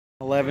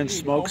11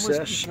 smoke sesh.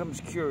 sesh. It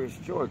almost becomes Curious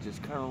George. It's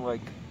kind of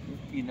like,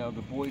 you know,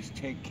 the Boys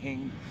Take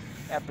King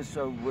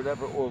episode,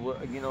 whatever, or,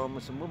 you know,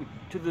 almost a movie,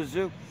 to the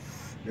zoo.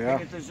 Yeah.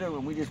 At the zoo,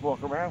 and we just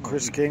walk around.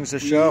 Chris King's the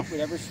show.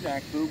 Whatever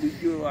snack food, we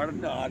do a lot of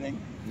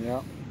nodding.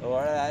 Yeah. A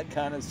lot of that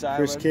kind of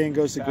silence. Chris King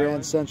goes to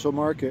Grand Central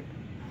Market.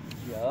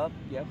 Yep,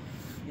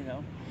 you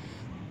know.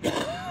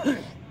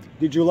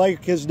 Did you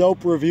like his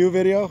dope review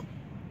video?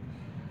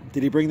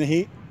 Did he bring the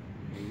heat?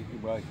 He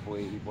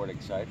brought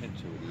excitement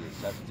to it. He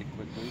assessed it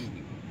quickly.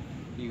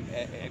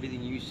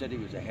 Everything you said, he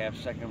was a half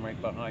second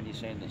right behind you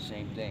saying the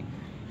same thing.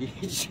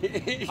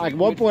 At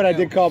one point I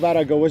did call that.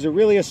 I go, was it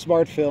really a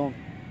smart film?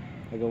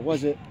 I go,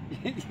 was it?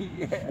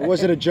 Yeah. Or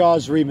was it a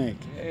Jaws remake?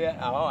 Yeah,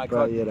 I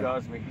caught the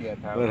Jaws remake. Yeah,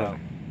 parallel.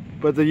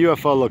 But the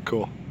UFO looked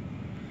cool.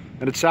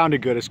 And it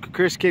sounded good.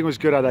 Chris King was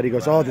good at that. He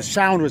goes, oh, the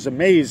sound was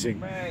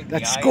amazing. Right.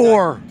 That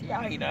score. The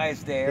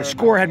ionized air. The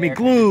score had me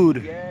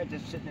glued. Yeah,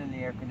 just sitting in the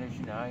air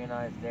conditioned,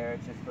 ionized air.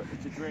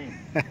 It's a dream.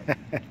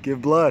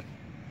 Give blood.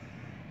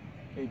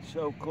 It's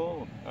so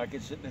cool. I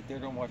could sit in the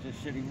theater and watch a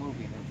shitty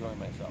movie and enjoy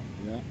myself.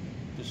 Yeah.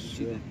 Just to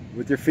see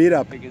with your feet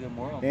up. Bigger than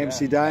world.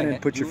 AMC Dining,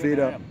 put your feet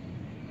up.